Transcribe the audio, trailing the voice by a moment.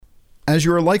As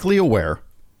you are likely aware,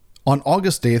 on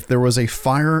August 8th, there was a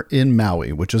fire in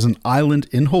Maui, which is an island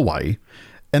in Hawaii,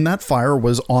 and that fire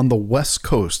was on the west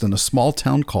coast in a small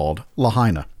town called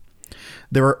Lahaina.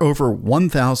 There are over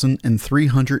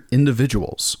 1,300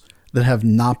 individuals that have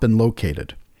not been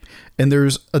located, and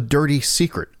there's a dirty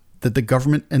secret that the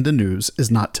government and the news is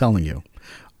not telling you.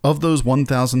 Of those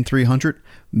 1,300,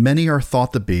 many are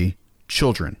thought to be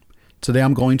children. Today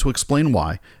I'm going to explain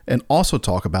why, and also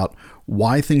talk about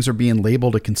why things are being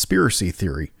labeled a conspiracy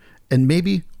theory, and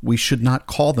maybe we should not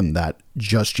call them that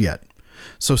just yet.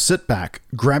 So sit back,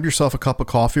 grab yourself a cup of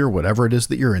coffee or whatever it is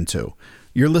that you're into.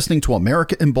 You're listening to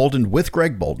America Emboldened with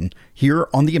Greg Boulden here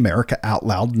on the America Out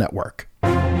Loud Network.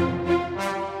 America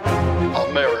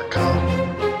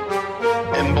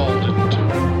Emboldened.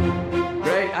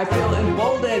 Greg, I feel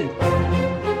emboldened.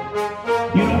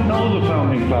 You don't know the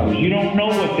founding fathers. You don't know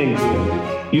what they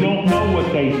did. You don't know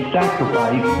what they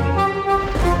sacrificed.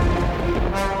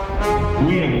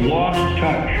 We have lost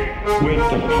touch with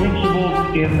the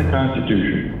principles in the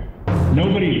Constitution.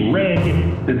 Nobody's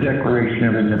read the Declaration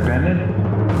of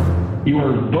Independence. You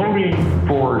are voting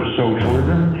for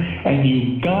socialism, and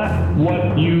you got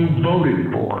what you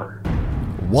voted for.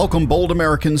 Welcome, bold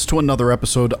Americans, to another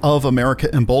episode of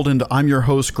America Emboldened. I'm your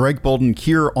host, Greg Boulden,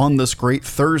 here on this great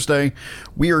Thursday.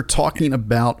 We are talking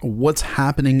about what's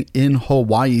happening in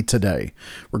Hawaii today.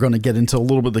 We're going to get into a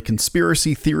little bit of the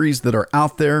conspiracy theories that are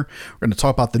out there. We're going to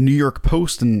talk about the New York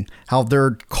Post and how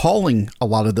they're calling a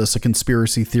lot of this a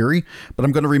conspiracy theory. But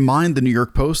I'm going to remind the New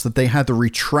York Post that they had to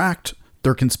retract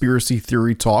their conspiracy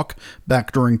theory talk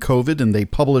back during COVID, and they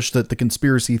published that the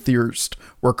conspiracy theorists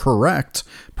were correct.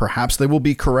 Perhaps they will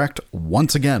be correct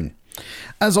once again.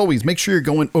 As always, make sure you're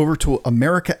going over to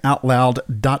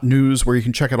americaoutloud.news, where you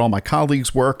can check out all my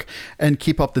colleagues' work and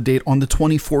keep up to date on the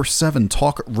 24/7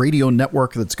 talk radio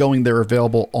network that's going there,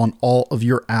 available on all of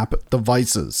your app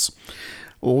devices.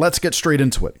 Let's get straight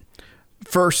into it.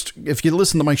 First, if you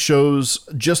listened to my shows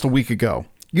just a week ago,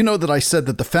 you know that I said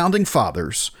that the founding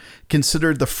fathers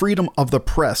considered the freedom of the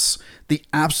press the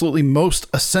absolutely most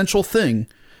essential thing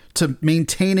to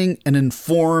maintaining an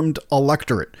informed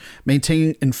electorate,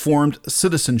 maintaining informed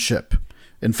citizenship.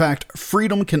 In fact,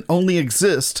 freedom can only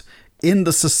exist in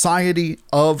the society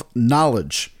of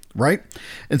knowledge, right?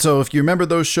 And so if you remember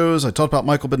those shows, I talked about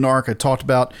Michael Bednark. I talked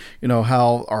about,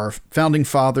 how our founding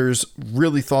fathers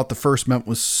really thought the First Amendment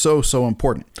was so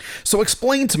important. So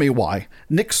explain to me why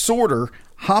Nick Sorter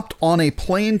hopped on a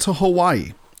plane to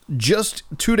Hawaii just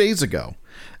 2 days ago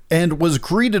and was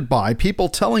greeted by people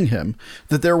telling him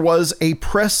that there was a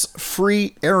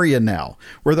press-free area now,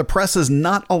 where the press is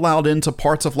not allowed into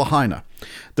parts of Lahaina.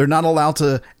 They're not allowed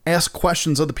to ask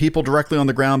questions of the people directly on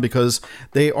the ground because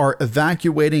they are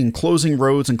evacuating and closing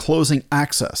roads and closing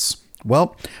access.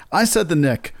 Well, I said to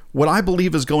Nick, what I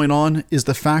believe is going on is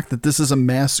the fact that this is a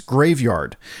mass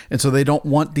graveyard. And so they don't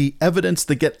want the evidence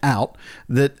to get out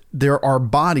that there are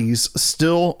bodies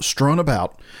still strewn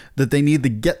about that they need to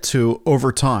get to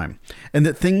over time, and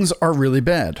that things are really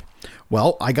bad.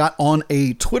 Well, I got on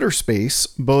a Twitter space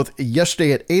both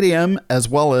yesterday at 8 a.m. as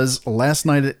well as last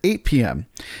night at 8 p.m.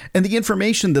 And the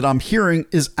information that I'm hearing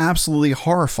is absolutely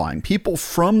horrifying. People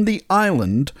from the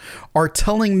island are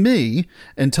telling me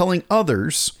and telling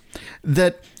others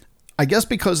that, I guess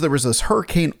because there was this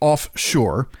hurricane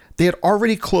offshore, they had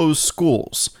already closed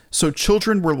schools. So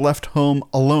children were left home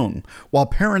alone while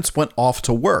parents went off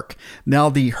to work. Now,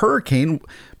 the hurricane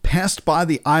passed by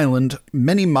the island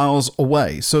many miles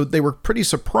away, so they were pretty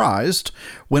surprised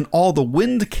when all the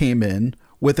wind came in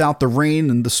without the rain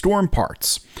and the storm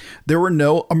parts. There were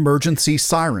no emergency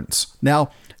sirens. Now,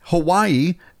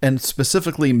 Hawaii, and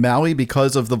specifically Maui,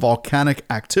 because of the volcanic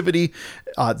activity,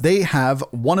 they have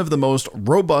one of the most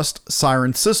robust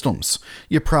siren systems.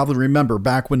 You probably remember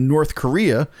back when North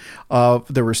Korea,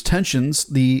 there was tensions,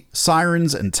 the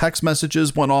sirens and text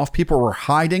messages went off. People were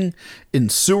hiding in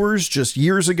sewers just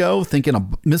years ago, thinking a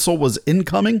missile was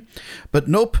incoming. But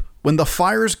nope, when the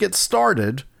fires get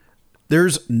started,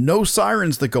 there's no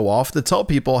sirens that go off to tell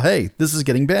people, hey, this is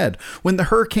getting bad. When the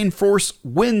hurricane force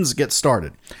winds get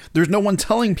started, there's no one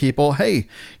telling people, hey,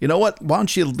 you know what? Why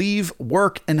don't you leave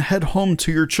work and head home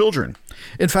to your children?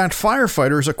 In fact,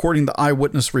 firefighters, according to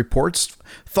eyewitness reports,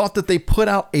 thought that they put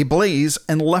out a blaze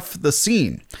and left the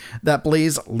scene. That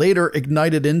blaze later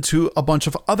ignited into a bunch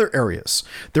of other areas.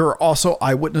 There are also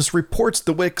eyewitness reports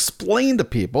that would explain to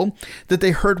people that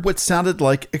they heard what sounded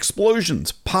like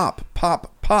explosions. Pop,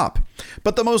 pop, pop.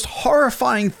 But the most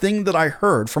horrifying thing that I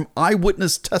heard from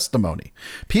eyewitness testimony,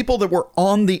 people that were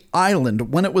on the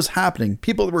island when it was happening,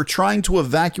 people that were trying to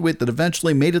evacuate that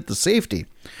eventually made it to safety,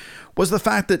 was the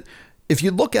fact that if you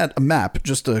look at a map,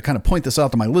 just to kind of point this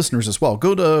out to my listeners as well,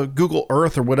 go to Google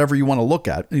Earth or whatever you want to look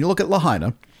at, and you look at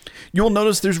Lahaina, you'll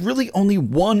notice there's really only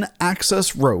one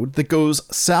access road that goes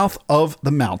south of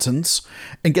the mountains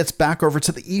and gets back over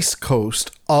to the east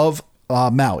coast of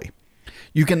Maui.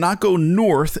 You cannot go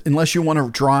north unless you want to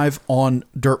drive on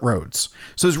dirt roads.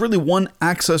 So there's really one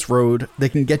access road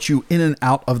that can get you in and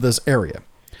out of this area.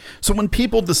 So when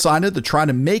people decided to try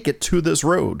to make it to this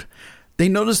road, they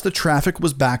noticed the traffic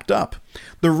was backed up.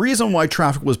 The reason why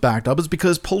traffic was backed up is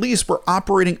because police were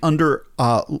operating under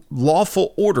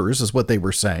lawful orders, is what they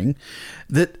were saying,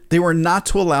 that they were not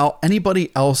to allow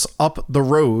anybody else up the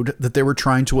road that they were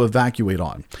trying to evacuate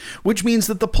on, which means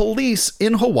that the police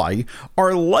in Hawaii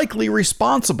are likely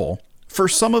responsible for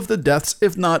some of the deaths,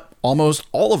 if not almost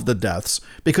all of the deaths,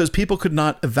 because people could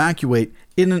not evacuate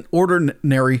in an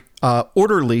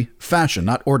orderly fashion,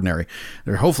 not ordinary.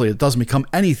 Hopefully it doesn't become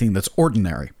anything that's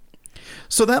ordinary.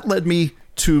 So that led me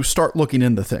to start looking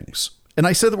into things. And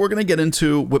I said that we're going to get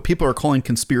into what people are calling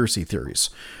conspiracy theories.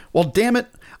 Well, damn it,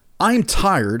 I'm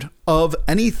tired of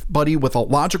anybody with a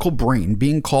logical brain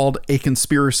being called a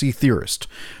conspiracy theorist.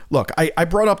 Look, I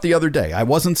brought up the other day, I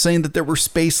wasn't saying that there were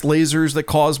space lasers that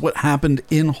caused what happened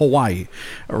in Hawaii.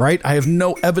 All right, I have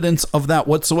no evidence of that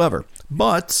whatsoever.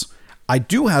 But I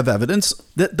do have evidence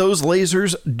that those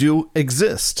lasers do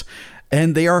exist.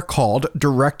 And they are called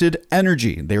directed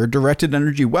energy. They are directed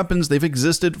energy weapons. They've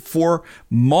existed for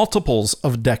multiples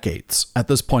of decades at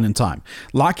this point in time.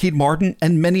 Lockheed Martin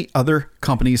and many other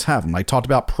companies have them. I talked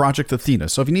about Project Athena.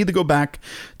 So if you need to go back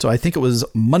to, I think it was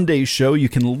Monday's show, you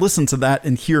can listen to that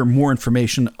and hear more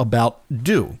information about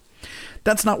DO.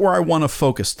 That's not where I want to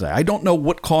focus today. I don't know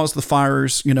what caused the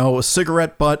fires, a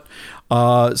cigarette butt,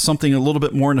 something a little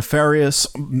bit more nefarious,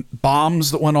 bombs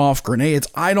that went off, grenades.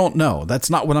 I don't know. That's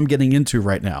not what I'm getting into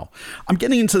right now. I'm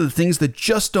getting into the things that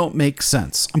just don't make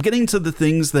sense. I'm getting into the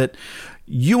things that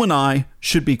you and I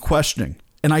should be questioning.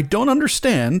 And I don't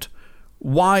understand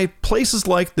why places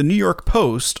like the New York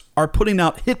Post are putting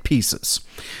out hit pieces.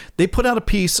 They put out a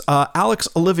piece, Alex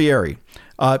Olivieri,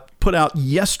 put out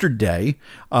yesterday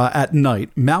at night,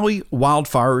 Maui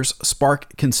wildfires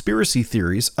spark conspiracy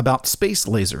theories about space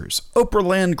lasers, Oprah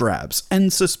land grabs,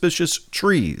 and suspicious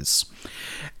trees.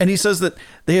 And he says that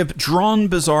they have drawn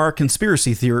bizarre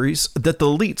conspiracy theories that the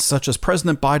elites, such as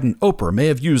President Biden and Oprah, may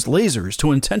have used lasers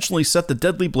to intentionally set the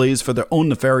deadly blaze for their own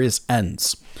nefarious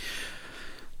ends.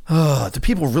 Do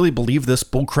people really believe this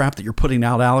bullcrap that you're putting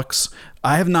out, Alex?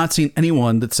 I have not seen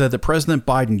anyone that said that President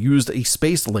Biden used a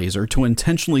space laser to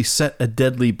intentionally set a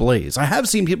deadly blaze. I have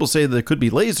seen people say that it could be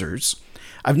lasers.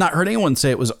 I've not heard anyone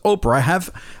say it was Oprah. I have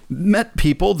met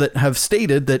people that have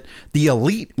stated that the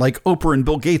elite, like Oprah and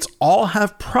Bill Gates, all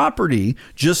have property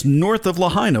just north of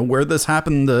Lahaina where this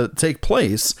happened to take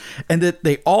place, and that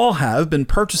they all have been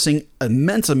purchasing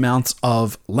immense amounts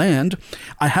of land.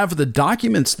 I have the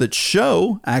documents that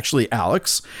show, actually,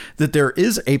 Alex, that there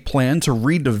is a plan to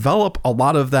redevelop a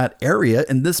lot of that area,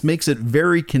 and this makes it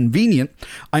very convenient.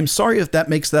 I'm sorry if that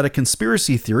makes that a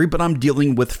conspiracy theory, but I'm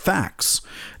dealing with facts.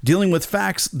 Dealing with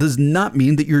facts does not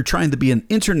mean that you're trying to be an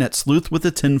internet sleuth with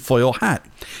a tinfoil hat.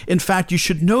 In fact, you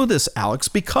should know this, Alex,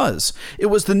 because it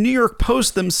was the New York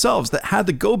Post themselves that had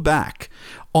to go back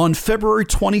on February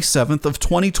 27th of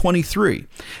 2023.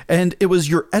 And it was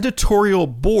your editorial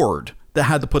board that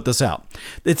had to put this out.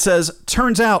 It says,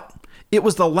 turns out it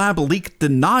was the lab leak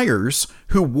deniers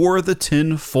who wore the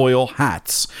tin foil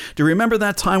hats. Do you remember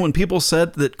that time when people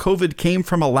said that COVID came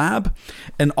from a lab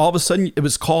and all of a sudden it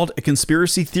was called a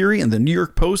conspiracy theory, and the New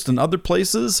York Post and other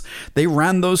places, they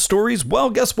ran those stories? Well,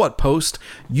 guess what, Post?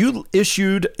 You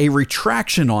issued a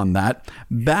retraction on that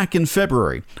back in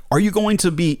February. Are you going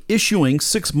to be issuing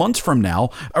 6 months from now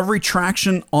a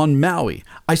retraction on Maui?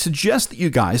 I suggest that you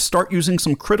guys start using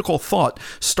some critical thought,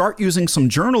 start using some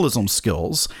journalism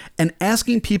skills, and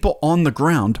asking people on the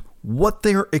ground what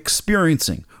they're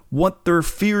experiencing, what their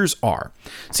fears are.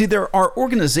 See, there are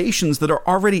organizations that are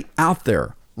already out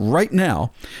there right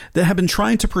now that have been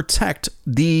trying to protect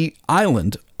the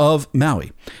island of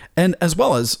Maui, and as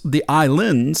well as the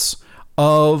islands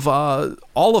of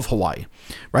all of Hawaii,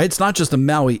 right? It's not just a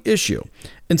Maui issue.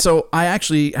 And so I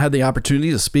actually had the opportunity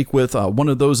to speak with one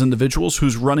of those individuals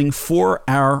who's running for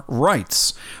our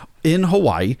rights in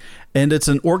Hawaii, and it's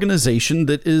an organization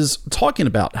that is talking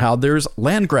about how there's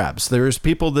land grabs. There's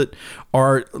people that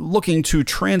are looking to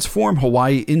transform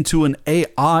Hawaii into an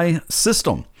AI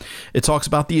system. It talks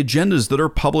about the agendas that are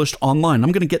published online.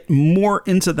 I'm going to get more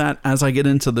into that as I get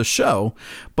into the show,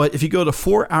 but if you go to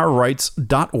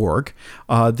forourrights.org,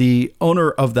 the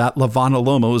owner of that, Lavana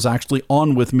Lomo, is actually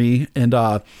on with me, and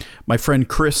my friend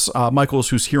Chris Michaels,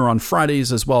 who's here on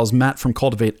Fridays, as well as Matt from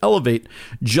Cultivate Elevate,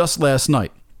 just last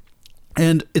night.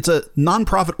 And it's a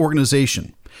nonprofit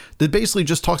organization that basically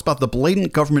just talks about the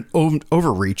blatant government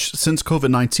overreach since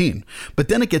COVID-19. But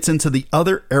then it gets into the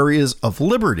other areas of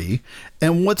liberty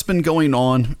and what's been going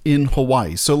on in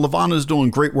Hawaii. So Lavana is doing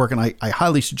great work, and I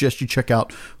highly suggest you check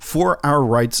out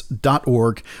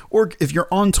forourrights.org. Or if you're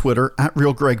on Twitter, at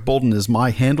Real Greg Boulden is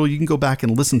my handle. You can go back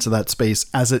and listen to that space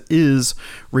as it is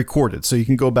recorded. So you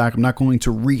can go back. I'm not going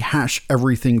to rehash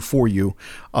everything for you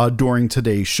during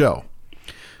today's show.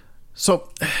 So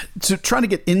to try to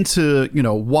get into,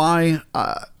 why,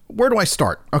 where do I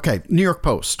start? Okay, New York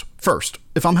Post. First,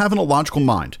 if I'm having a logical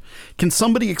mind, can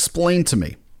somebody explain to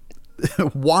me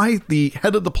why the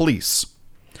head of the police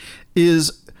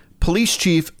is Police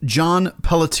Chief John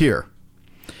Pelletier?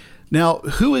 Now,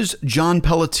 who is John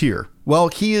Pelletier? Well,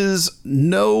 he is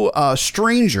no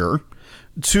stranger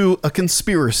to a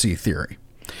conspiracy theory.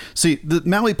 See, the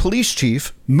Maui police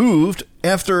chief moved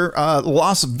after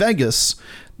Las Vegas.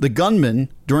 The gunman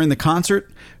during the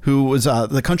concert, who was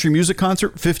the country music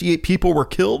concert, 58 people were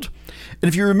killed. And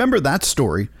if you remember that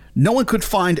story, no one could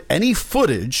find any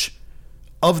footage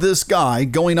of this guy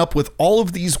going up with all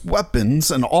of these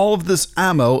weapons and all of this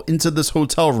ammo into this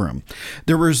hotel room.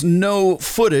 There was no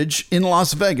footage in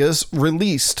Las Vegas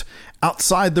released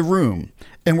outside the room,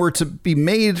 and were to be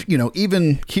made,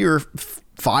 even here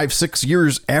 5-6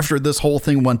 years after this whole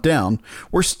thing went down,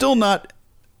 we're still not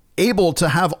able to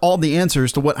have all the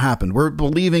answers to what happened. We're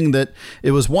believing that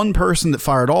it was one person that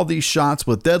fired all these shots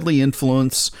with deadly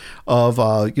influence of,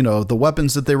 the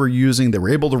weapons that they were using. They were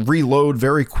able to reload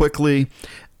very quickly,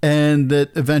 and that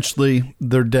eventually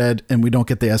they're dead and we don't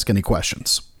get to ask any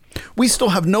questions. We still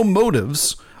have no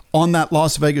motives on that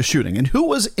Las Vegas shooting. And who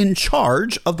was in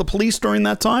charge of the police during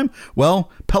that time? Well,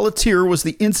 Pelletier was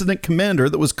the incident commander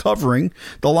that was covering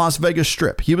the Las Vegas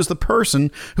Strip. He was the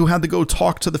person who had to go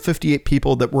talk to the 58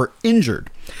 people that were injured.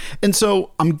 And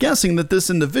so I'm guessing that this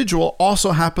individual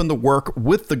also happened to work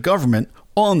with the government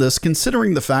on this,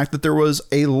 considering the fact that there was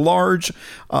a large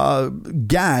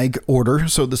gag order,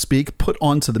 so to speak, put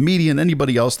onto the media and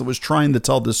anybody else that was trying to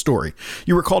tell this story.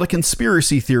 You were called a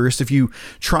conspiracy theorist if you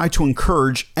try to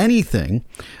encourage anything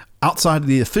outside of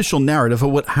the official narrative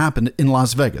of what happened in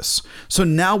Las Vegas. So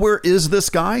now where is this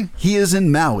guy? He is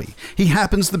in Maui. He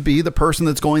happens to be the person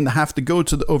that's going to have to go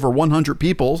to the over 100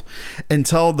 people and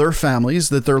tell their families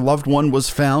that their loved one was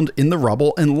found in the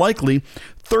rubble, and likely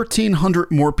 1,300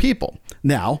 more people.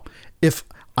 Now, if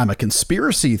I'm a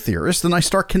conspiracy theorist, then I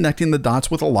start connecting the dots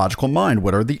with a logical mind.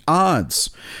 What are the odds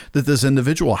that this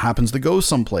individual happens to go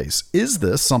someplace? Is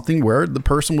this something where the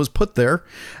person was put there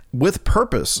with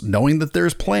purpose, knowing that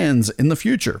there's plans in the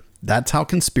future? That's how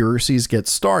conspiracies get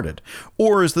started.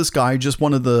 Or is this guy just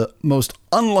one of the most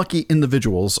unlucky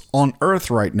individuals on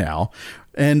earth right now?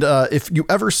 And if you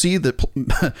ever see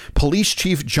that Police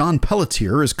Chief John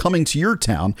Pelletier is coming to your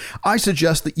town, I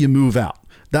suggest that you move out.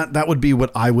 That would be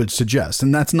what I would suggest.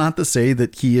 And that's not to say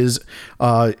that he is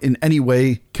in any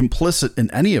way complicit in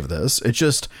any of this. It's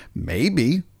just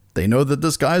maybe they know that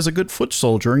this guy is a good foot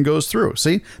soldier and goes through.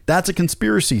 See, that's a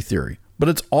conspiracy theory. But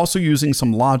it's also using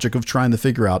some logic of trying to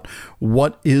figure out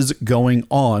what is going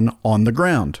on the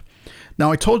ground.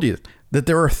 Now, I told you that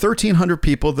there are 1,300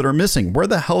 people that are missing. Where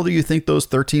the hell do you think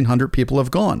those 1,300 people have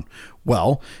gone?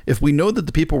 Well, if we know that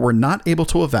the people were not able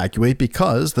to evacuate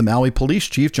because the Maui police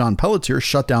chief, John Pelletier,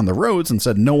 shut down the roads and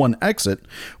said no one exit,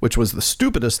 which was the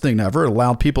stupidest thing ever, it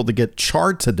allowed people to get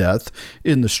charred to death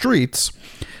in the streets,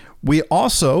 we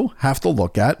also have to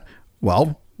look at,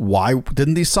 well, why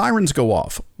didn't these sirens go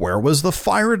off? Where was the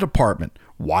fire department?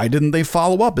 Why didn't they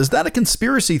follow up? Is that a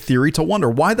conspiracy theory to wonder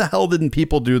why the hell didn't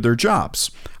people do their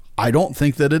jobs? I don't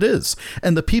think that it is.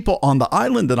 And the people on the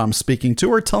island that I'm speaking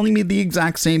to are telling me the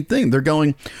exact same thing. They're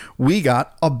going, we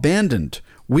got abandoned.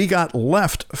 We got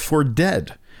left for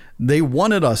dead. They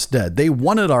wanted us dead. They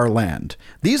wanted our land.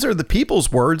 These are the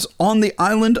people's words on the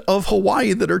island of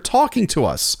Hawaii that are talking to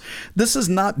us. This is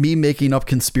not me making up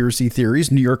conspiracy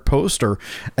theories, New York Post or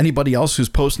anybody else who's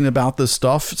posting about this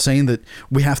stuff, saying that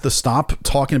we have to stop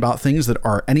talking about things that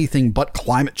are anything but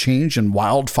climate change and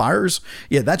wildfires.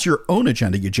 Yeah, that's your own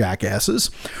agenda, you jackasses.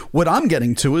 What I'm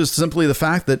getting to is simply the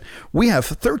fact that we have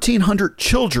 1,300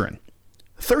 children.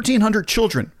 1,300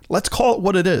 children. Let's call it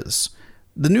what it is.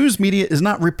 The news media is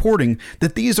not reporting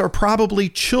that these are probably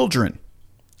children.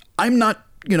 I'm not,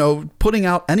 putting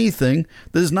out anything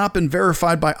that has not been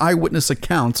verified by eyewitness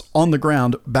accounts on the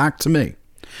ground back to me.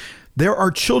 There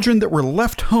are children that were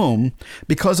left home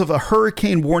because of a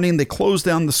hurricane warning. They closed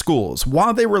down the schools.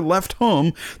 While they were left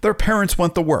home, their parents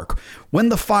went to work. When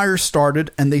the fire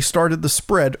started and they started to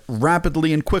spread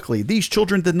rapidly and quickly, these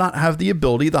children did not have the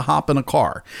ability to hop in a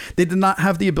car. They did not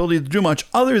have the ability to do much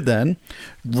other than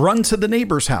run to the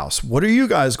neighbor's house. What are you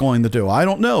guys going to do? I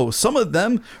don't know. Some of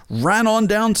them ran on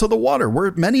down to the water,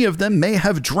 where many of them may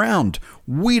have drowned.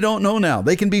 We don't know now.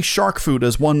 They can be shark food,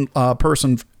 as one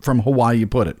person from Hawaii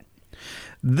put it.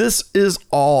 This is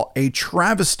all a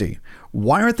travesty.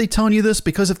 Why aren't they telling you this?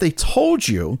 Because if they told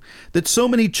you that so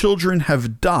many children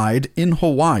have died in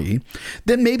Hawaii,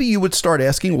 then maybe you would start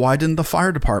asking, why didn't the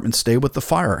fire department stay with the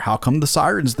fire? How come the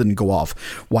sirens didn't go off?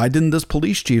 Why didn't this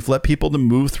police chief let people to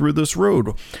move through this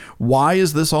road? Why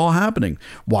is this all happening?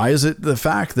 Why is it the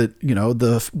fact that,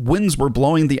 the winds were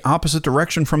blowing the opposite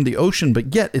direction from the ocean,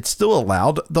 but yet it still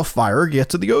allowed the fire to get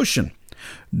to the ocean?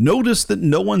 Notice that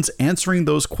no one's answering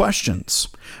those questions.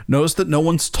 Notice that no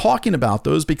one's talking about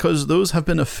those, because those have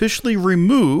been officially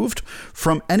removed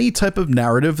from any type of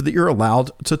narrative that you're allowed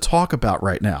to talk about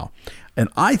right now. And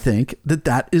I think that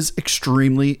that is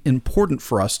extremely important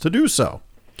for us to do so.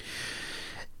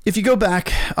 If you go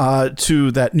back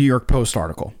to that New York Post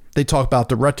article, they talk about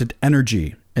directed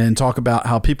energy and talk about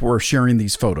how people were sharing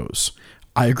these photos.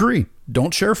 I agree.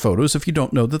 Don't share photos if you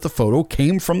don't know that the photo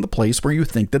came from the place where you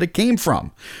think that it came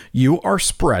from. You are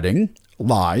spreading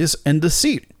lies and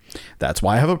deceit. That's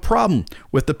why I have a problem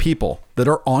with the people that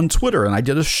are on Twitter. And I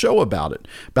did a show about it,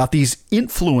 about these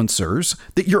influencers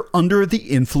that you're under the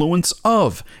influence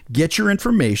of. Get your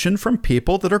information from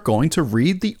people that are going to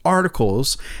read the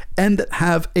articles and that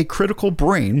have a critical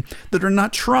brain, that are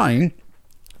not trying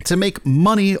to make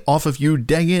money off of you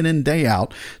day in and day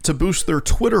out to boost their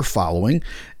Twitter following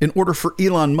in order for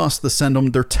Elon Musk to send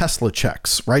them their Tesla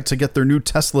checks, right? To get their new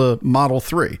Tesla Model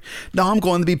 3. Now, I'm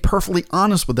going to be perfectly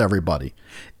honest with everybody.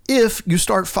 If you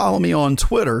start following me on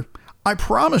Twitter, I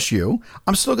promise you,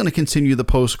 I'm still going to continue to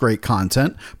post great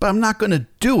content, but I'm not going to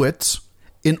do it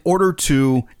in order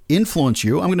to influence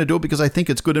you. I'm going to do it because I think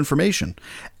it's good information.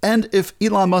 And if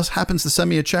Elon Musk happens to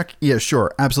send me a check, yeah,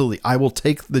 sure, absolutely. I will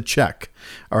take the check.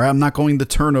 All right. I'm not going to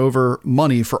turn over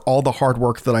money for all the hard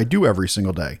work that I do every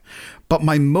single day. But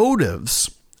my motives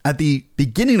at the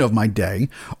beginning of my day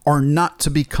are not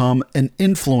to become an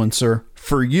influencer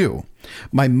for you.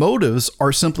 My motives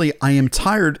are simply, I am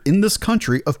tired in this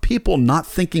country of people not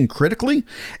thinking critically.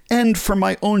 And for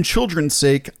my own children's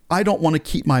sake, I don't want to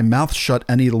keep my mouth shut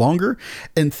any longer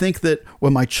and think that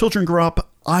when my children grow up,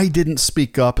 I didn't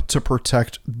speak up to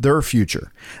protect their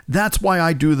future. That's why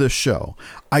I do this show.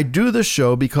 I do this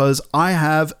show because I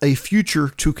have a future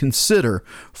to consider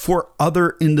for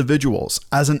other individuals.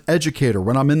 As an educator,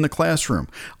 when I'm in the classroom,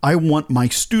 I want my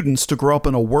students to grow up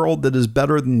in a world that is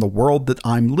better than the world that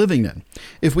I'm living in.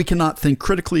 If we cannot think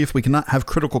critically, if we cannot have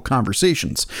critical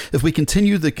conversations, if we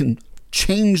continue to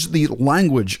change the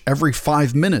language every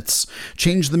 5 minutes,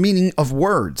 change the meaning of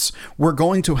words, we're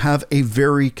going to have a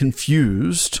very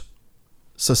confused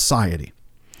society.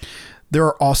 There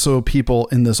are also people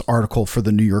in this article for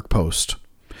the New York Post.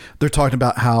 They're talking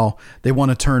about how they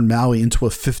want to turn Maui into a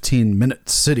 15-minute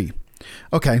city.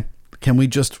 Okay, can we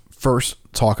just first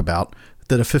talk about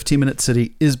that a 15-minute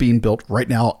city is being built right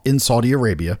now in Saudi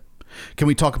Arabia? Can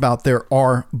we talk about there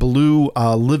are blue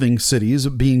living cities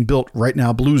being built right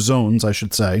now, blue zones, I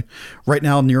should say, right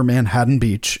now near Manhattan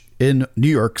Beach in New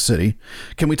York City?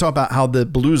 Can we talk about how the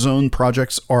blue zone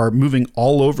projects are moving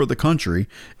all over the country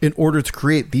in order to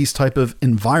create these type of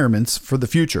environments for the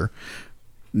future?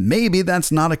 Maybe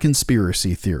that's not a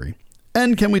conspiracy theory.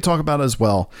 And can we talk about as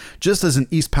well, just as in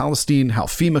East Palestine, how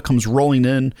FEMA comes rolling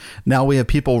in. Now we have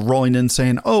people rolling in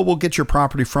saying, oh, we'll get your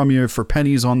property from you for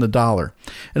pennies on the dollar.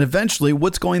 And eventually,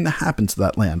 what's going to happen to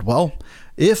that land? Well,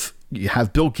 if you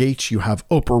have Bill Gates, you have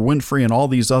Oprah Winfrey and all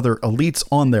these other elites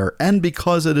on there. And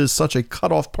because it is such a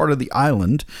cutoff part of the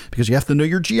island, because you have to know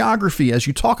your geography as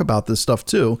you talk about this stuff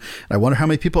too. And I wonder how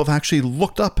many people have actually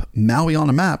looked up Maui on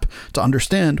a map to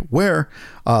understand where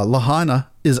Lahaina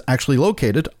is actually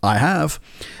located. I have.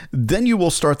 Then you will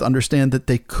start to understand that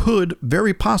they could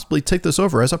very possibly take this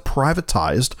over as a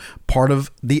privatized part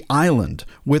of the island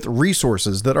with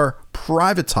resources that are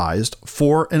privatized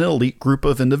for an elite group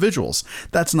of individuals.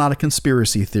 That's not a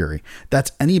conspiracy theory.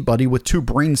 That's anybody with two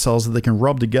brain cells that they can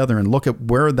rub together and look at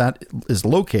where that is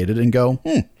located and go,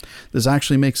 this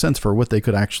actually makes sense for what they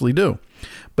could actually do.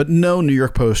 But no, New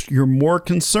York Post, you're more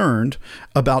concerned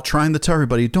about trying to tell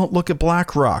everybody, don't look at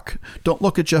BlackRock, don't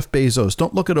look at Jeff Bezos,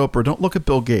 don't look at Oprah, don't look at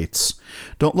Bill Gates,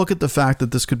 don't look at the fact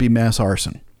that this could be mass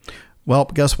arson. Well,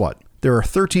 guess what? There are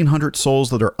 1,300 souls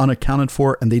that are unaccounted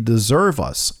for, and they deserve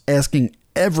us asking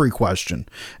every question.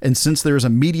 And since there's a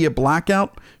media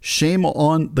blackout, shame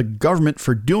on the government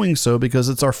for doing so, because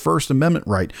it's our First Amendment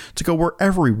right to go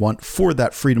wherever we want for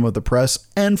that freedom of the press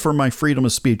and for my freedom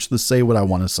of speech to say what I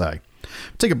want to say.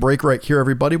 Take a break right here,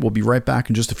 everybody. We'll be right back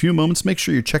in just a few moments. Make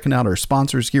sure you're checking out our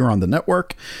sponsors here on the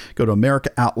network. Go to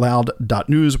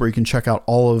AmericaOutloud.news, where you can check out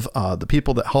all of the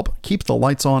people that help keep the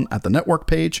lights on at the network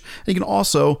page. And you can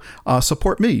also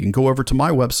support me. You can go over to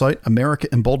my website,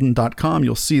 AmericaEmboldened.com.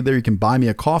 You'll see there you can buy me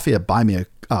a coffee at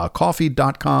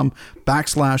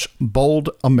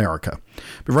buymeacoffee.com/BoldAmerica.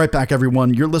 Be right back,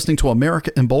 everyone. You're listening to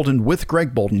America Emboldened with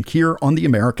Greg Boulden here on the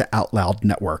America Out Loud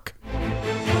Network.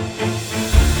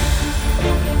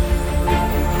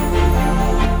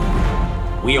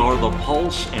 We are the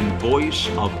pulse and voice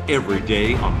of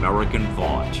everyday American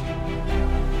thought.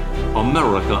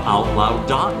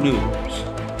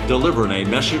 AmericaOutloud.news, delivering a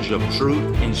message of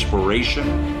truth, inspiration,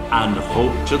 and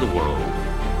hope to the world.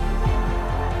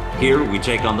 Here we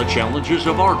take on the challenges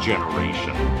of our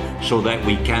generation so that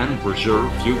we can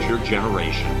preserve future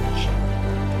generations.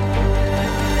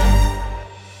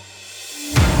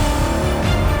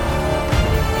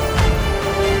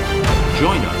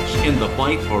 Join us in the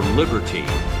fight for liberty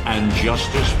and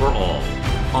justice for all.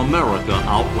 America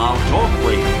Out Loud Talk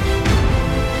Radio.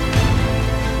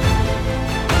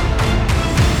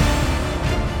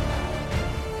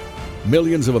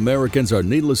 Millions of Americans are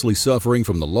needlessly suffering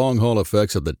from the long-haul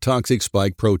effects of the toxic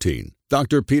spike protein.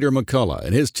 Dr. Peter McCullough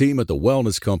and his team at the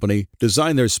Wellness Company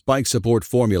designed their spike support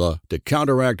formula to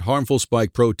counteract harmful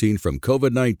spike protein from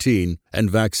COVID-19 and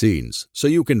vaccines, so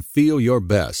you can feel your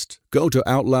best. Go to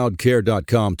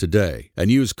OutLoudCare.com today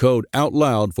and use code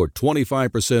OUTLOUD for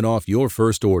 25% off your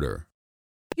first order.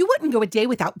 You wouldn't go a day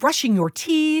without brushing your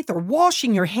teeth or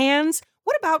washing your hands.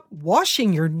 What about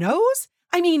washing your nose?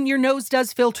 I mean, your nose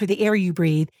does filter the air you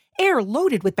breathe, air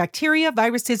loaded with bacteria,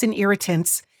 viruses, and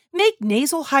irritants. Make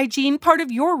nasal hygiene part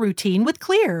of your routine with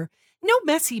Xlear. No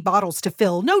messy bottles to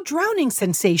fill, no drowning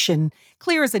sensation.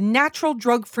 Xlear is a natural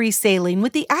drug-free saline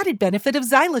with the added benefit of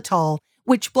xylitol,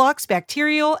 which blocks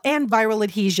bacterial and viral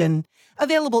adhesion.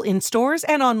 Available in stores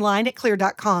and online at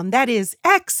Xlear.com. That is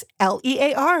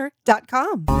XLEAR.com.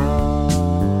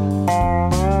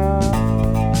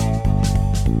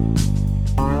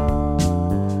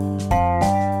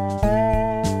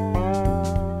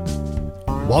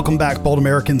 Welcome back, Bold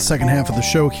Americans. Second half of the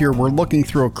show here. We're looking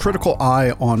through a critical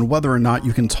eye on whether or not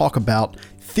you can talk about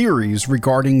theories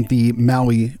regarding the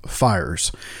Maui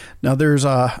fires. Now, there's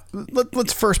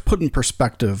let's first put in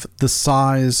perspective the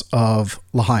size of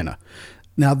Lahaina.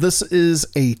 Now, this is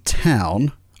a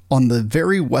town on the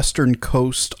very western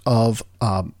coast of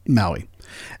Maui,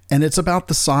 and it's about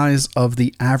the size of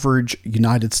the average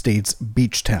United States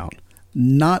beach town.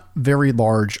 Not very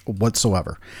large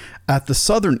whatsoever. At the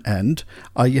southern end,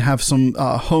 you have some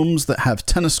homes that have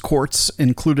tennis courts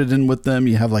included in with them.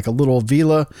 You have like a little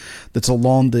villa that's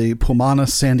along the Pumana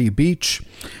sandy beach,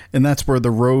 and that's where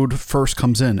the road first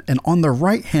comes in. And on the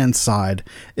right-hand side,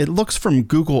 it looks from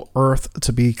Google Earth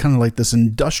to be kind of like this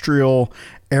industrial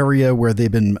area where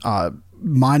they've been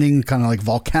mining kind of like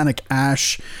volcanic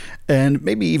ash and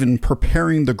maybe even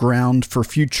preparing the ground for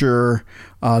future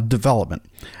development.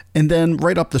 And then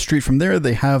right up the street from there,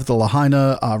 they have the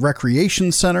Lahaina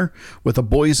Recreation Center with a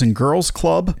Boys and Girls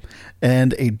Club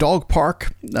and a dog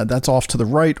park. That's off to the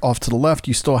right. Off to the left,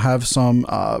 you still have some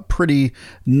pretty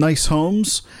nice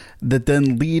homes that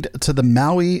then lead to the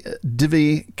Maui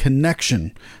Divi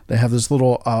Connection. They have this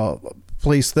little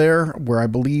place there where I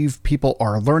believe people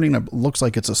are learning. It looks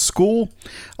like it's a school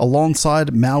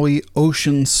alongside Maui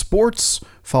Ocean Sports,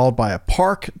 followed by a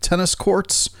park, tennis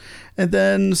courts, and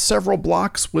then several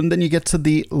blocks when then you get to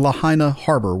the Lahaina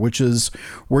Harbor, which is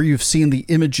where you've seen the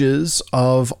images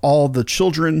of all the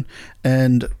children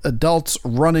and adults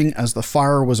running as the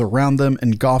fire was around them,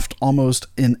 engulfed almost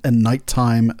in a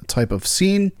nighttime type of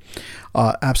scene.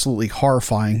 Absolutely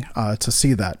horrifying to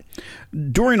see that.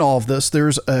 During all of this,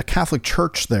 there's a Catholic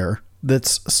church there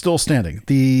that's still standing.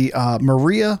 The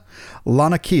Maria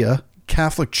Laniakea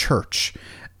Catholic Church.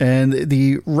 And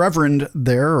the reverend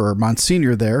there, or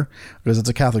Monsignor there, because it's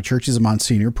a Catholic church, he's a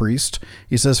Monsignor priest.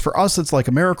 He says, "For us, it's like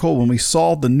a miracle. When we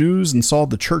saw the news and saw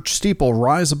the church steeple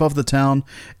rise above the town,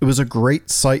 it was a great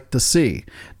sight to see."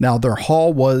 Now, their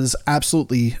hall was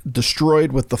absolutely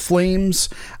destroyed with the flames,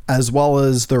 as well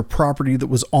as their property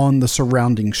that was on the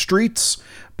surrounding streets.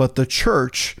 But the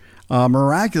church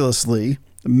miraculously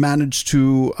managed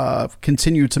to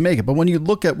continue to make it. But when you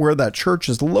look at where that church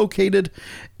is located,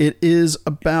 it is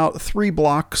about 3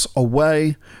 blocks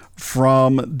away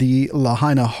from the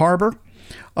Lahaina Harbor.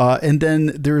 And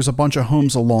then there's a bunch of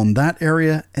homes along that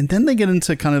area. And then they get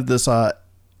into kind of this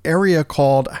area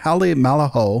called Hale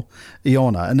Malaho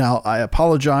Iona. And now I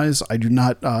apologize, I do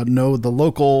not know the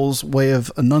locals' way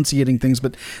of enunciating things,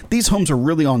 but these homes are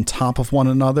really on top of one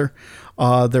another.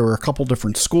 There were a couple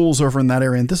different schools over in that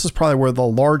area, and this is probably where the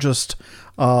largest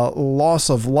loss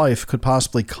of life could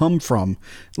possibly come from,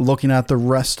 looking at the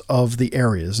rest of the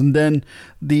areas. And then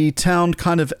the town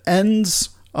kind of ends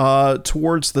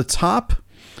towards the top,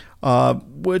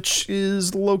 which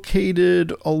is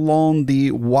located along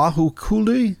the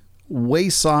Wahukuli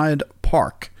Wayside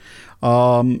Park.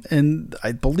 And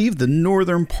I believe the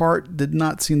northern part did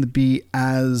not seem to be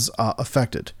as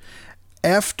affected.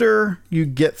 After you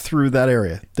get through that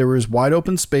area, there is wide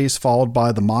open space followed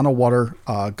by the Mana Water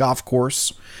golf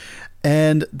course.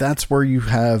 And that's where you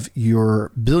have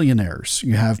your billionaires.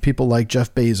 You have people like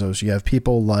Jeff Bezos. You have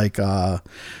people like Oprah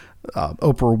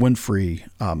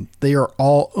Winfrey. They are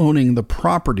all owning the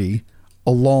property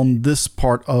along this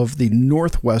part of the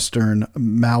northwestern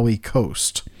Maui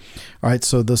coast. All right,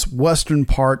 so this western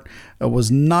part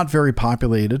was not very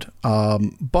populated,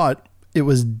 but it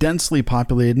was densely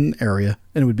populated in an area,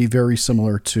 and it would be very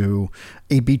similar to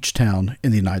a beach town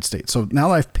in the United States. So now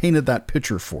that I've painted that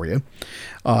picture for you,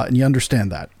 and you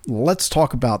understand that, let's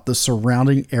talk about the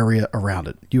surrounding area around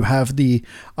it. You have the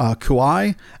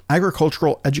Kauai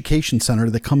Agricultural Education Center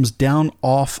that comes down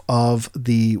off of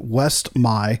the West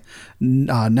Mai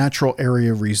Natural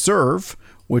Area Reserve,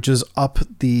 which is up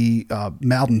the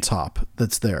mountaintop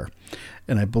that's there.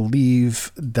 And I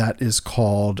believe that is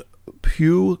called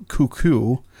Pu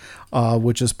Kuku,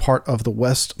 which is part of the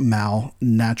West Mau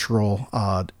Natural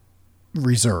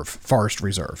Reserve, Forest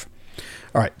Reserve.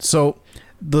 All right, so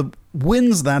the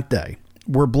winds that day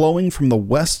were blowing from the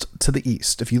west to the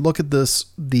east. If you look at this,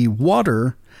 the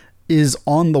water is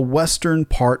on the western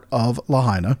part of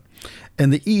Lahaina,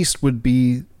 and the east would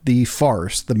be the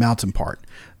forest, the mountain part.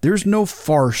 There's no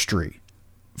forestry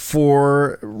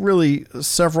for really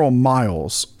several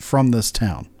miles from this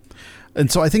town. And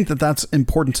so I think that that's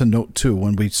important to note, too,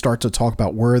 when we start to talk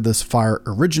about where this fire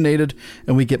originated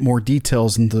and we get more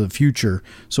details into the future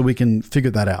so we can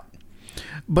figure that out.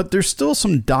 But there's still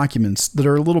some documents that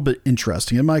are a little bit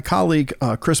interesting. And my colleague,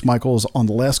 Chris Michaels, on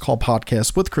the Last Call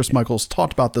podcast with Chris Michaels,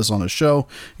 talked about this on his show.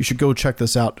 You should go check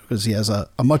this out because he has a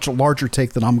much larger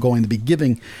take than I'm going to be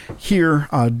giving here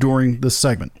during this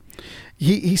segment.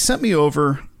 He sent me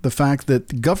over the fact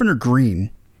that Governor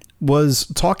Green was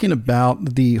talking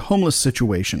about the homeless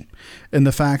situation and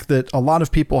the fact that a lot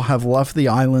of people have left the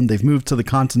island. They've moved to the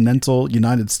continental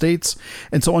United States.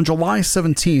 And so on July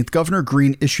 17th, Governor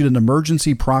Green issued an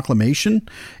emergency proclamation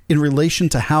in relation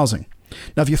to housing.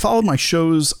 Now, if you followed my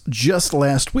shows just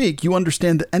last week, you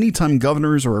understand that anytime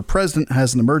governors or a president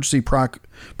has an emergency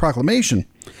proclamation,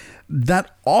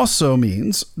 that also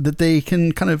means that they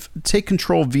can kind of take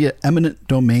control via eminent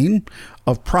domain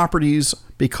of properties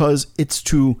because it's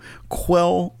to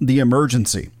quell the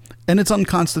emergency. And it's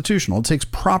unconstitutional. It takes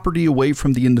property away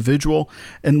from the individual,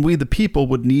 and we, the people,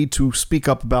 would need to speak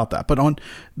up about that. But on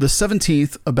the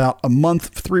 17th, about a month,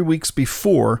 3 weeks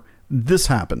before, this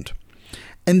happened.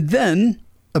 And then,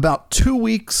 about 2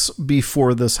 weeks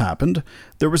before this happened,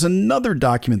 there was another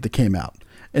document that came out.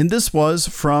 And this was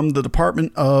from the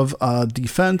Department of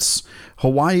Defense,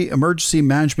 Hawaii Emergency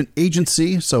Management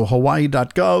Agency, so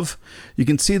hawaii.gov. You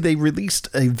can see they released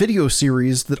a video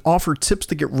series that offered tips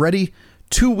to get ready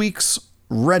 2 weeks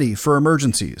ready for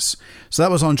emergencies. So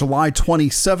that was on July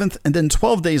 27th. And then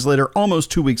 12 days later, almost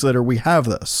 2 weeks later, we have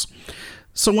this.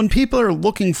 So when people are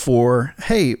looking for,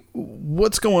 hey,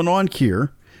 what's going on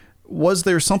here? Was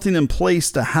there something in place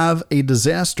to have a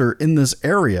disaster in this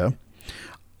area?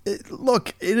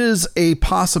 Look, it is a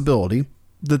possibility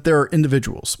that there are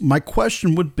individuals. My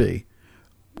question would be,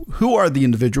 who are the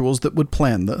individuals that would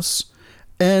plan this?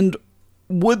 And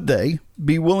would they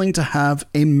be willing to have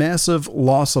a massive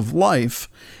loss of life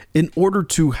in order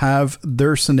to have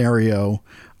their scenario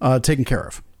taken care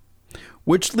of?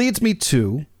 Which leads me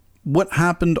to what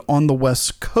happened on the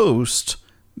West Coast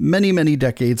many, many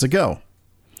decades ago.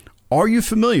 Are you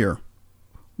familiar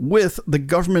with the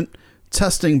government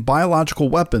testing biological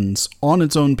weapons on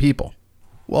its own people?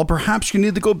 Well, perhaps you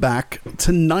need to go back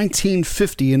to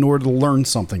 1950 in order to learn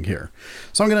something here.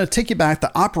 So I'm going to take you back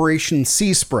to Operation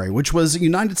Sea Spray, which was a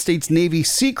United States Navy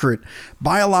secret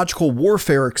biological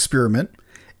warfare experiment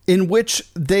in which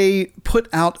they put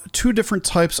out 2 different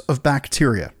types of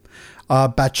bacteria.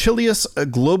 Bacillus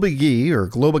globigi,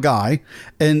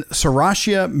 and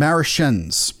Serratia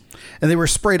marischens. And they were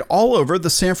sprayed all over the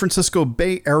San Francisco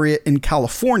Bay Area in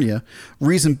California.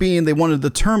 Reason being, they wanted to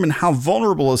determine how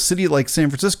vulnerable a city like San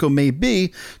Francisco may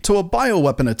be to a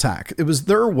bioweapon attack. It was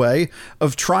their way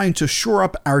of trying to shore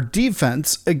up our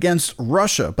defense against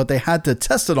Russia, but they had to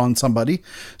test it on somebody,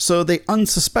 so they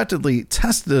unsuspectedly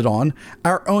tested it on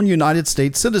our own United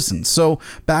States citizens. So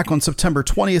back on September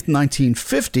 20th,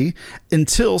 1950,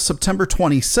 until September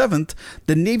 27th,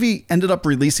 the Navy ended up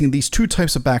releasing these two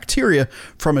types of bacteria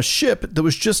from a ship that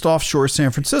was just offshore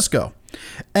San Francisco.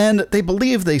 And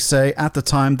they say at the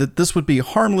time that this would be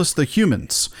harmless to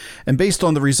humans. And based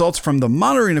on the results from the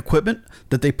monitoring equipment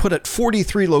that they put at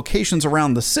 43 locations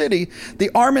around the city, the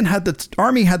Army had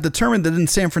determined that in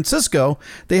San Francisco,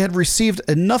 they had received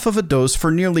enough of a dose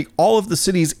for nearly all of the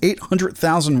city's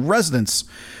 800,000 residents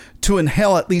to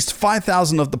inhale at least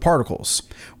 5,000 of the particles,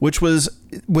 which was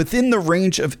within the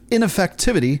range of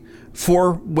ineffectivity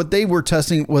for what they were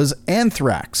testing was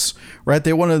anthrax, right?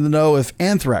 They wanted to know if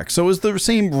anthrax, so it was the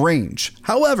same range.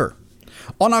 However,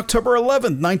 on October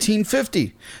 11th,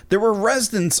 1950, there were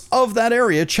residents of that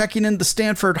area checking into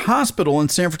Stanford Hospital in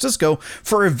San Francisco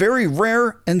for a very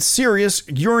rare and serious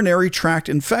urinary tract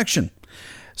infection.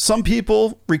 Some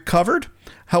people recovered.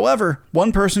 However,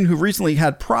 one person who recently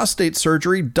had prostate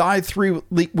surgery died 3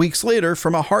 weeks later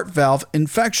from a heart valve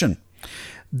infection.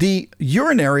 The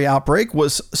urinary outbreak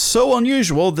was so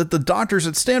unusual that the doctors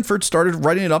at Stanford started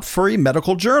writing it up for a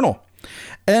medical journal.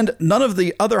 And none of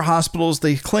the other hospitals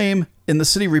they claim in the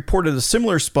city reported a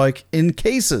similar spike in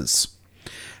cases.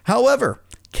 However,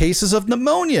 cases of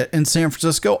pneumonia in San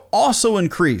Francisco also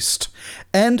increased,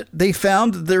 and they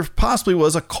found there possibly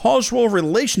was a causal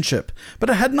relationship, but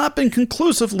it had not been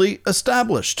conclusively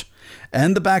established.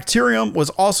 And the bacterium was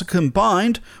also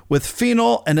combined with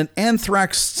phenol and an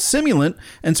anthrax simulant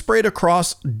and sprayed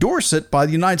across Dorset by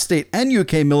the United States and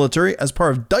UK military as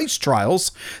part of DICE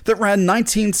trials that ran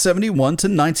 1971 to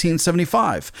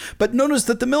 1975. But notice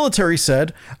that the military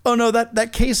said, oh no,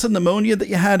 that case of pneumonia that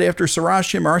you had after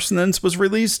Serratia marischens was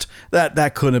released,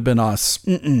 that couldn't have been us.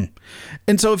 And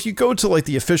so if you go to like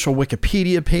the official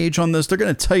Wikipedia page on this, they're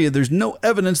going to tell you there's no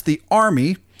evidence the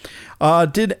Army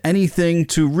did anything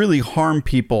to really harm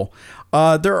people.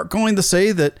 They're going to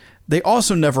say that they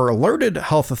also never alerted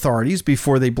health authorities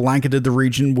before they blanketed the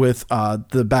region with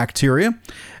the bacteria.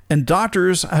 And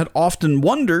doctors had often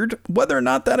wondered whether or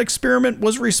not that experiment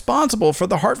was responsible for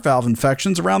the heart valve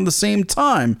infections around the same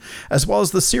time, as well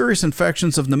as the serious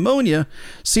infections of pneumonia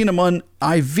seen among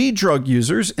IV drug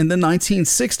users in the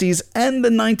 1960s and the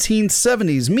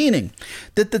 1970s, meaning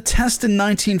that the test in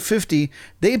 1950,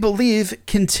 they believe,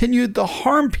 continued to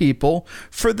harm people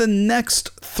for the next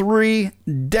 3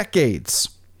 decades.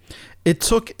 It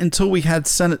took until we had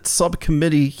Senate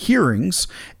subcommittee hearings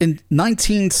in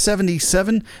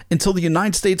 1977 until the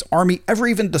United States Army ever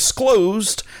even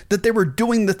disclosed that they were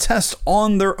doing the test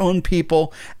on their own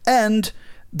people. And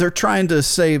they're trying to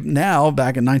say now,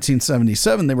 back in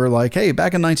 1977, they were like, hey,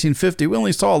 back in 1950, we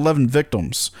only saw 11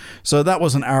 victims. So that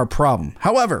wasn't our problem.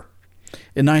 However,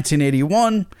 in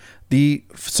 1981, the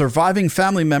surviving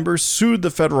family members sued the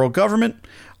federal government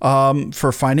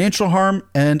for financial harm,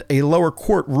 and a lower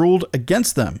court ruled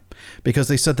against them because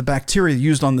they said the bacteria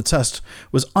used on the test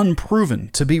was unproven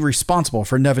to be responsible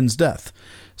for Nevin's death.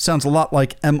 Sounds a lot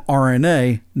like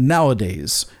mRNA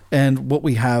nowadays and what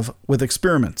we have with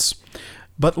experiments.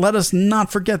 But let us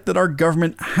not forget that our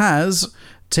government has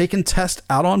taken tests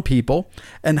out on people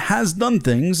and has done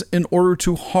things in order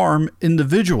to harm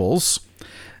individuals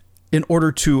in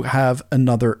order to have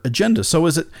another agenda. So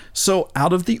is it so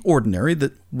out of the ordinary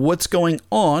that what's going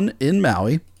on in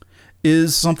Maui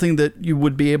is something that you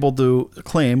would be able to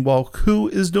claim, well, who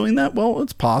is doing that? Well,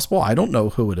 it's possible. I don't know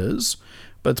who it is,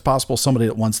 but it's possible somebody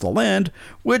that wants the land,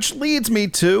 which leads me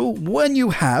to when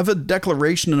you have a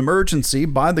declaration of emergency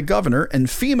by the governor and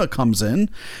FEMA comes in,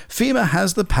 FEMA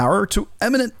has the power to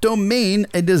eminent domain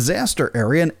a disaster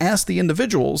area and ask the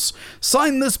individuals,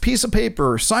 sign this piece of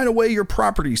paper, sign away your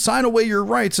property, sign away your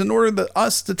rights in order for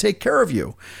us to take care of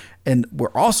you. And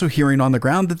we're also hearing on the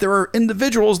ground that there are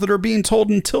individuals that are being told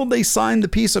until they sign the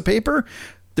piece of paper,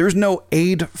 there's no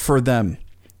aid for them.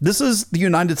 This is the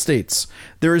United States.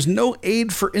 There is no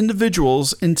aid for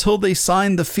individuals until they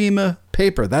sign the FEMA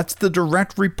paper. That's the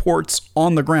direct reports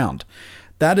on the ground.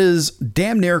 That is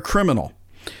damn near criminal.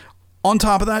 On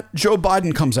top of that, Joe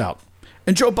Biden comes out.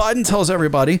 And Joe Biden tells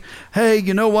everybody, hey,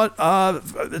 you know what?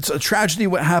 It's a tragedy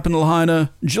what happened to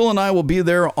Lahaina. Jill and I will be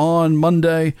there on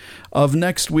Monday of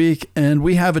next week, and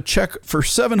we have a check for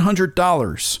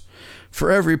 $700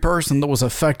 for every person that was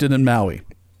affected in Maui.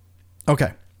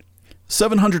 Okay.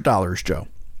 $700, Joe.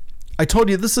 I told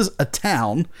you this is a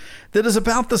town that is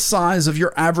about the size of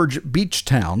your average beach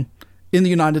town in the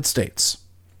United States.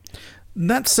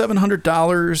 That's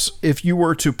 $700 if you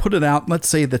were to put it out, let's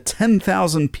say the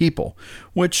 10,000 people,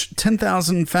 which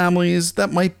 10,000 families,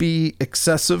 that might be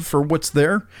excessive for what's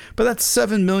there, but that's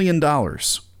 $7 million.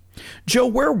 Joe,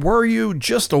 where were you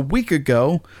just a week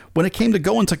ago when it came to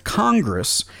going to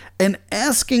Congress and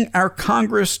asking our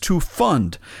Congress to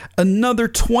fund another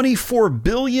 $24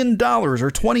 billion or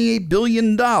 $28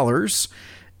 billion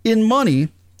in money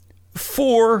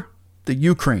for the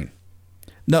Ukraine?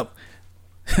 No.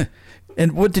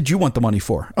 And what did you want the money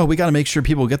for? Oh, we got to make sure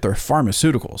people get their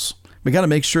pharmaceuticals. We got to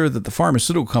make sure that the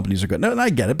pharmaceutical companies are good. No, and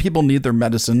I get it. People need their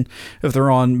medicine if they're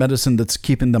on medicine that's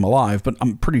keeping them alive. But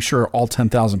I'm pretty sure all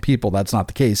 10,000 people, that's not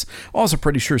the case. Also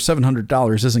pretty sure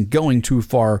 $700 isn't going too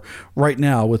far right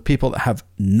now with people that have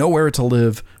nowhere to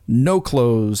live, no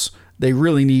clothes. They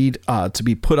really need to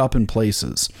be put up in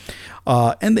places.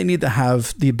 And they need to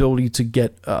have the ability to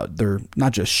get their,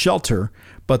 not just shelter,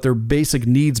 but their basic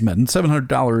needs met. And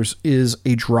 $700 is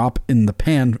a drop in the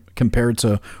pan compared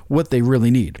to what they really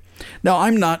need. Now,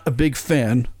 I'm not a big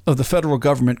fan of the federal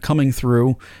government coming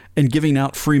through and giving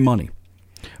out free money.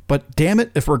 But damn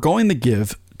it, if we're going to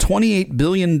give $28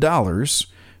 billion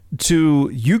to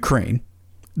Ukraine,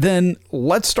 then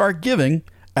let's start giving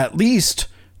at least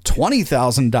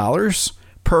 $20,000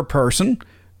 per person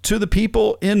to the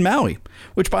people in Maui,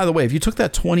 which, by the way, if you took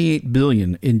that $28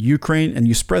 billion in Ukraine and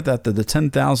you spread that to the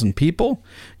 10,000 people,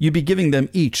 you'd be giving them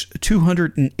each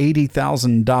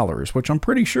 $280,000, which I'm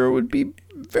pretty sure would be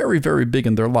very, very big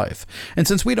in their life. And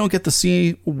since we don't get to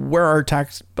see where our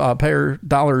taxpayer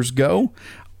dollars go,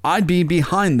 I'd be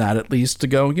behind that at least to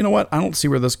go, you know what, I don't see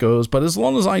where this goes. But as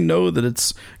long as I know that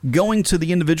it's going to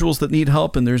the individuals that need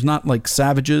help and there's not like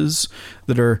savages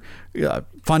that are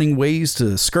finding ways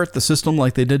to skirt the system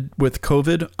like they did with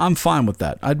COVID, I'm fine with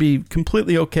that. I'd be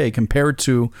completely okay compared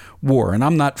to war. And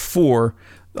I'm not for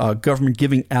government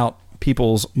giving out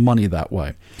people's money that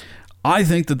way. I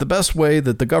think that the best way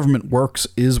that the government works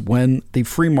is when the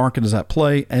free market is at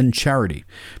play and charity.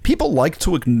 People like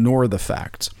to ignore the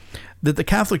fact that the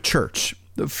Catholic Church,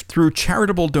 through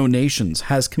charitable donations,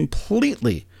 has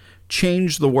completely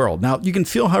changed the world. Now, you can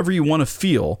feel however you want to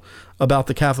feel about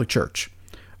the Catholic Church,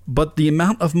 but the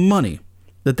amount of money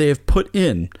that they have put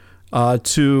in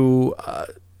to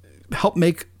help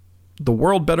make the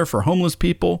world better for homeless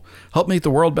people, help make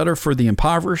the world better for the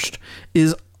impoverished,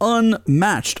 is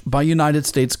unmatched by United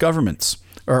States governments,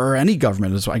 or any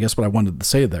government is, I guess, what I wanted to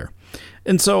say there.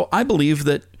 And so I believe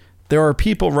that there are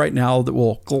people right now that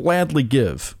will gladly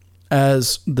give,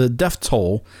 as the death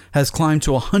toll has climbed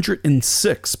to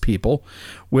 106 people,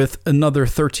 with another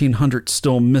 1,300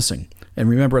 still missing. And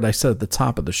remember what I said at the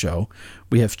top of the show,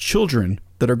 we have children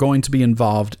that are going to be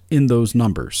involved in those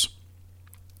numbers.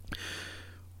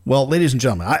 Well, ladies and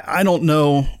gentlemen, I don't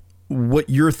know what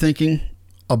you're thinking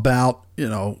about,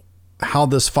 how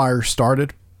this fire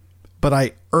started, but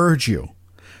I urge you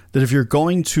that if you're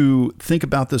going to think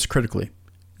about this critically,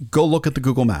 go look at the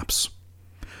Google Maps.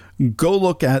 Go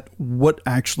look at what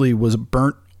actually was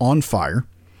burnt on fire.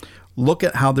 Look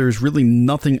at how there's really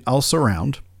nothing else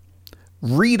around.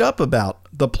 Read up about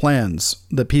the plans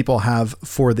that people have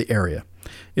for the area.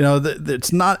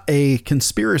 It's not a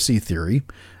conspiracy theory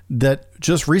that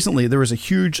just recently there was a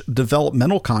huge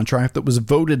developmental contract that was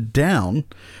voted down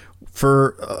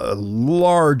for a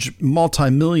large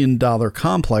multi-million-dollar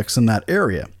complex in that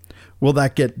area. Will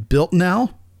that get built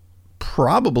now?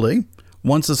 Probably.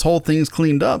 Once this whole thing's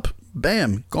cleaned up,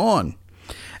 bam, gone.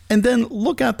 And then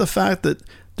look at the fact that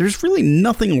there's really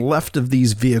nothing left of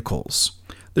these vehicles.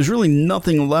 There's really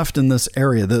nothing left in this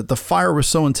area. The fire was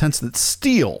so intense that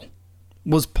steel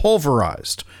was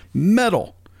pulverized.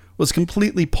 Metal was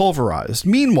completely pulverized.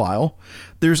 Meanwhile,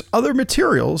 there's other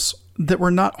materials that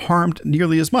were not harmed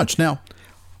nearly as much. Now,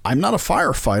 I'm not a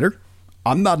firefighter.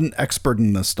 I'm not an expert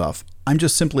in this stuff. I'm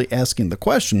just simply asking the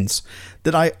questions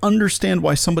that I understand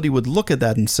why somebody would look at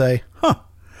that and say,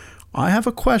 I have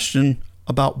a question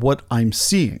about what I'm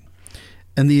seeing.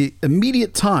 And the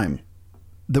immediate time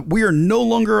that we are no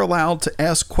longer allowed to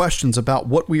ask questions about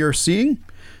what we are seeing,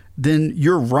 then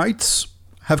your rights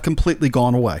have completely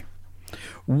gone away.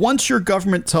 Once your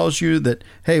government tells you that,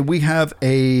 hey, we have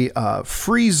a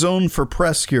free zone for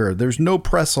press here, there's no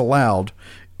press allowed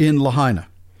in Lahaina,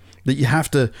 that you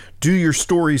have to do your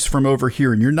stories from over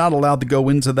here and you're not allowed to go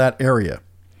into that area.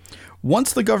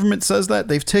 Once the government says that,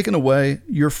 they've taken away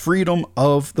your freedom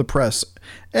of the press,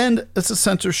 and it's a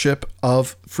censorship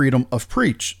of freedom of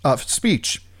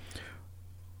speech.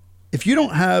 If you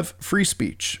don't have free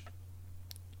speech,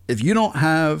 if you don't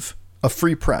have a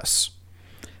free press,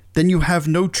 then you have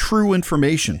no true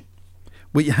information.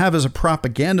 What you have is a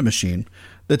propaganda machine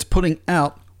that's putting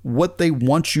out what they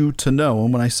want you to know.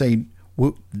 And when I say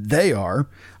what they are,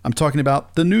 I'm talking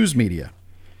about the news media.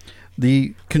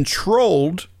 The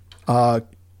controlled, what's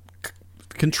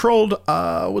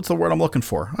the word I'm looking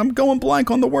for? I'm going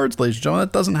blank on the words, ladies and gentlemen.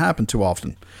 That doesn't happen too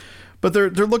often. But they're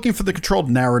looking for the controlled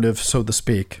narrative, so to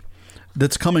speak,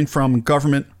 that's coming from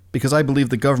government, because I believe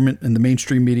the government and the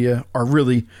mainstream media are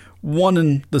really one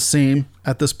and the same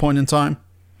at this point in time.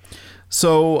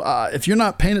 So if you're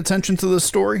not paying attention to this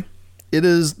story, it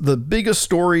is the biggest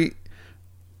story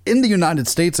in the United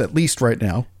States, at least right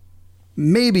now,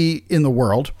 maybe in the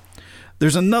world.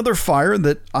 There's another fire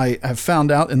that I have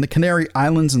found out in the Canary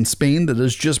Islands in Spain that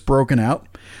has just broken out.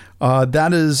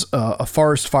 That is a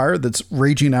forest fire that's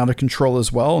raging out of control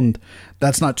as well. And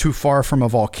that's not too far from a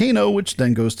volcano, which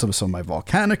then goes to some of my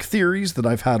volcanic theories that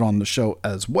I've had on the show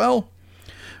as well.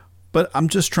 But I'm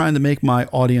just trying to make my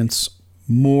audience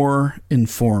more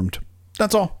informed.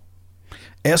 That's all.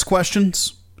 Ask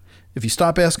questions. If you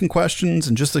stop asking questions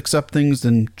and just accept things,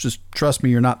 then just trust me,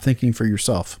 you're not thinking for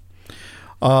yourself.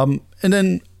 And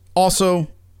then also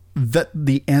vet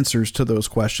the answers to those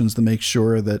questions to make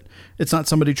sure that it's not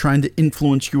somebody trying to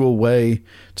influence you away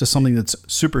to something that's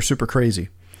super, super crazy.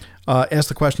 Ask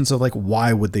the questions of like,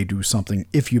 why would they do something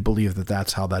if you believe that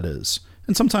that's how that is?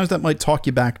 And sometimes that might talk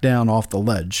you back down off the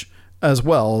ledge as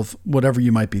well of whatever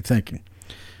you might be thinking.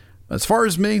 As far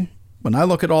as me, when I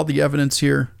look at all the evidence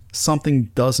here, something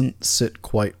doesn't sit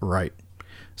quite right.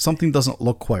 Something doesn't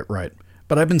look quite right.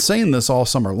 But I've been saying this all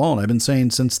summer long. I've been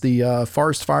saying since the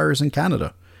forest fires in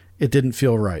Canada, it didn't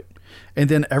feel right. And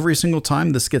then every single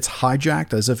time this gets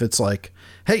hijacked as if it's like,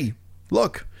 hey,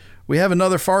 look, we have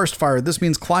another forest fire. This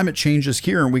means climate change is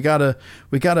here. And we gotta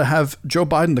have Joe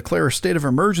Biden declare a state of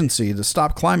emergency to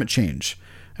stop climate change.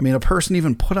 I mean, a person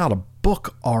even put out a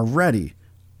book already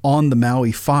on the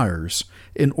Maui fires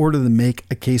in order to make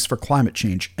a case for climate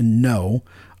change. And no,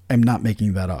 I'm not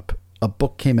making that up. A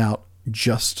book came out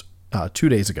just 2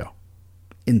 days ago.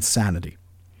 Insanity.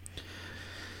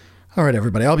 All right,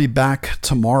 everybody. I'll be back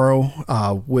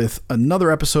tomorrow with another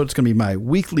episode. It's going to be my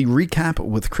weekly recap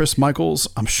with Chris Michaels.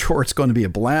 I'm sure it's going to be a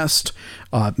blast.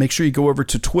 Make sure you go over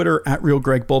to Twitter at Real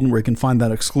Greg Boulden, where you can find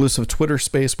that exclusive Twitter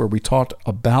space where we talked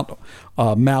about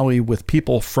Maui with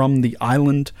people from the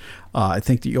island. I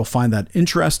think that you'll find that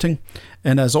interesting.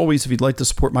 And as always, if you'd like to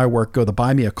support my work, go to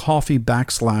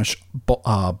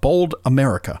buymeacoffee.com/Bold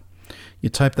America. You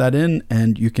type that in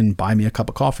and you can buy me a cup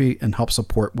of coffee and help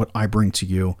support what I bring to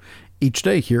you each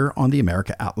day here on the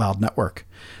America Out Loud Network.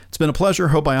 It's been a pleasure.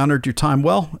 Hope I honored your time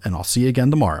well, and I'll see you again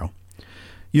tomorrow.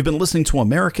 You've been listening to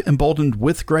America Emboldened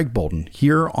with Greg Boulden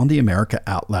here on the America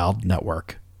Out Loud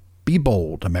Network. Be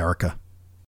bold, America.